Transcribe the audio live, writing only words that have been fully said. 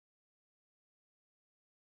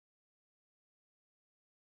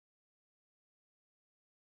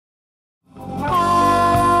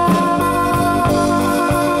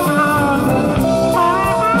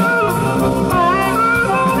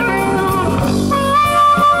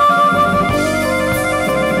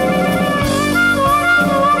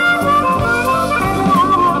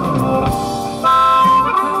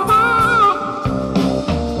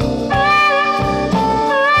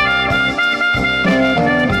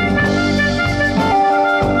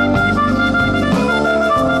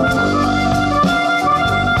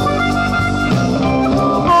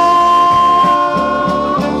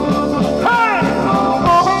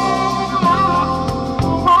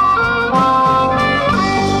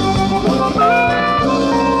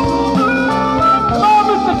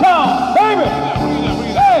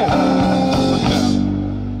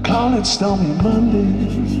stormy Monday.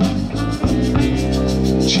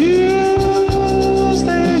 Tuesday's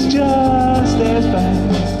just as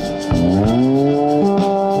bad.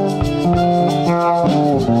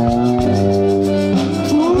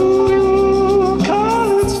 Ooh,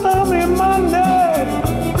 call it stormy Monday.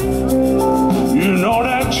 You know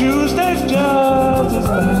that Tuesday's just as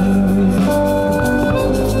bad.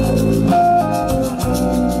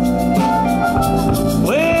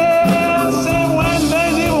 Well,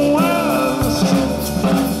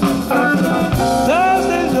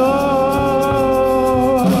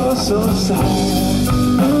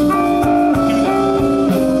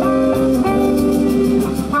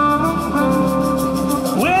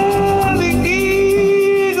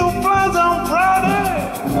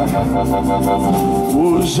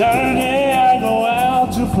 Saturday I go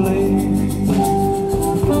out to play.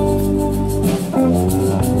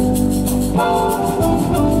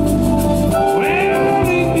 Well,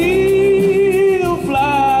 the eagle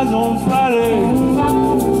flies on Friday.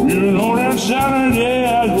 You know that Saturday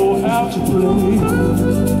I go out to play.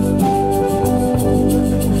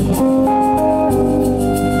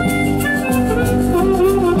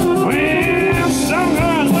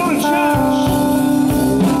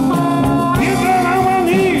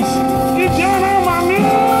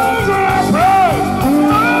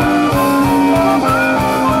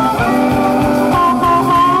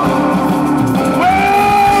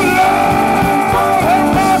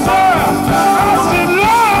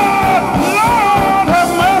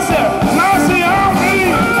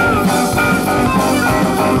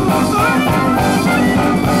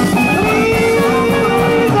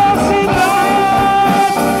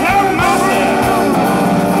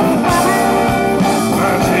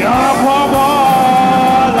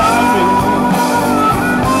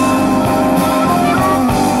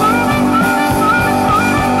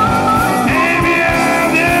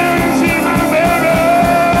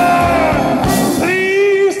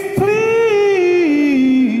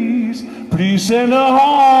 Please send her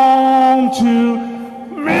home to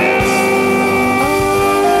me.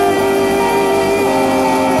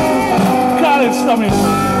 God, it's stomach.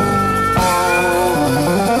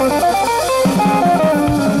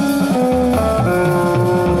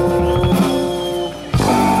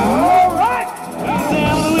 All right.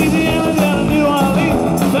 Down Louisiana, down to New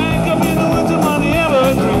Orleans, back up in the woods of Money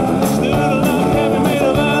Evergreen. Stood in a log cabin made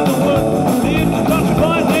of iron and wood. Lived a country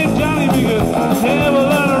boy named Johnny because never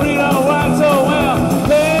learned to read or write so well.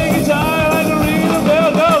 Play guitar like a ring the bell.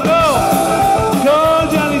 Go, go. Go,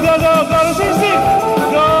 Johnny, go, go, go to 60.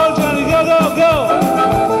 Go, Johnny, go, go, go.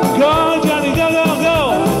 Go, Johnny, go, go, go.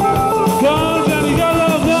 Go, Johnny, go, go,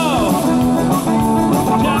 go.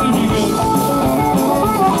 Johnny be good.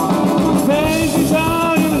 Play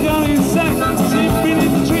guitar in the gunny sack. Sit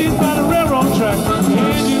beneath the trees by the railroad track.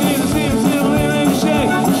 Engine in the steam, still in the shack.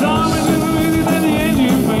 Drumming in the music and the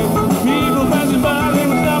engine man. People passing by, they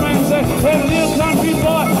would stop and say, hey, the little country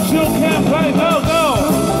boy sure can't play.